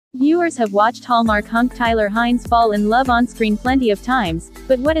Viewers have watched Hallmark hunk Tyler Hynes fall in love on screen plenty of times,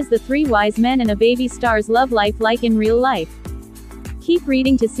 but what is the three wise men and a baby star's love life like in real life? Keep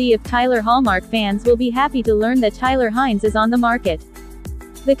reading to see if Tyler Hallmark fans will be happy to learn that Tyler Hynes is on the market.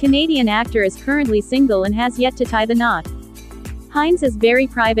 The Canadian actor is currently single and has yet to tie the knot. Hynes is very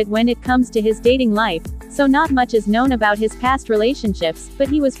private when it comes to his dating life, so not much is known about his past relationships, but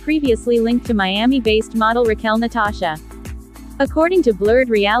he was previously linked to Miami-based model Raquel Natasha. According to Blurred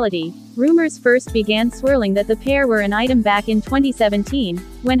Reality, rumors first began swirling that the pair were an item back in 2017,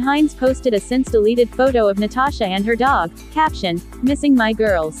 when Hynes posted a since-deleted photo of Natasha and her dog, captioned, "Missing my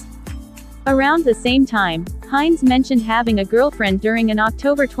girls." Around the same time, Hynes mentioned having a girlfriend during an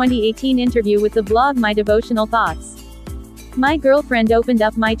October 2018 interview with the blog My Devotional Thoughts. "My girlfriend opened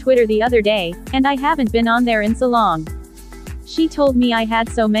up my Twitter the other day, and I haven't been on there in so long. She told me I had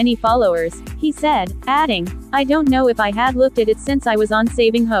so many followers," he said, adding, "I don't know if I had looked at it since I was on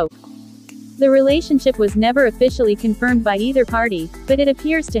Saving Hope." The relationship was never officially confirmed by either party, but it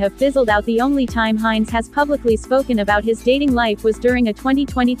appears to have fizzled out. The only time Hynes has publicly spoken about his dating life was during a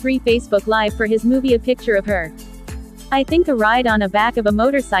 2023 Facebook Live for his movie A Picture of Her. "I think a ride on the back of a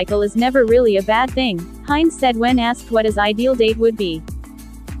motorcycle is never really a bad thing," Hynes said when asked what his ideal date would be.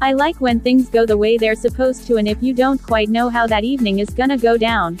 "I like when things go the way they're supposed to, and if you don't quite know how that evening is gonna go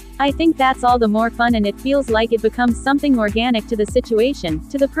down, I think that's all the more fun, and it feels like it becomes something organic to the situation,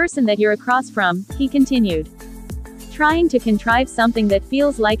 to the person that you're across from," he continued. Trying to contrive something that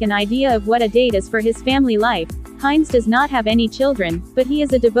feels like an idea of what a date is for his family life, Hynes does not have any children, but he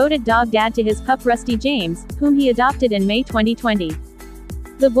is a devoted dog dad to his pup Rusty James, whom he adopted in May 2020.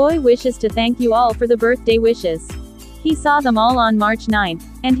 "The boy wishes to thank you all for the birthday wishes. He saw them all on March 9th,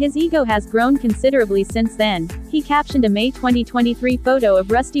 and his ego has grown considerably since then," he captioned a May 2023 photo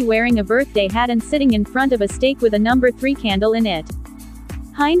of Rusty wearing a birthday hat and sitting in front of a stake with a number 3 candle in it.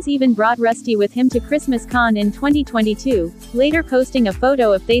 Hynes even brought Rusty with him to Christmas Con in 2022, later posting a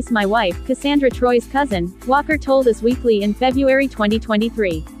photo of Thace, my wife, Cassandra Troy's cousin, Walker told Us Weekly in February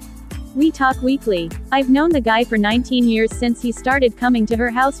 2023. "We talk weekly. I've known the guy for 19 years, since he started coming to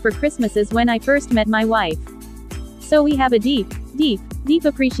her house for Christmases when I first met my wife. So we have a deep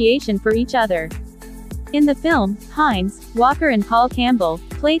appreciation for each other." In the film, Hynes, Walker and Paul Campbell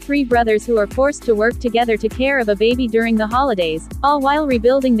play three brothers who are forced to work together to care of a baby during the holidays, all while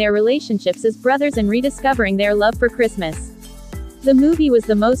rebuilding their relationships as brothers and rediscovering their love for Christmas. The movie was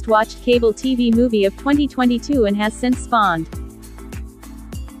the most watched cable TV movie of 2022 and has since spawned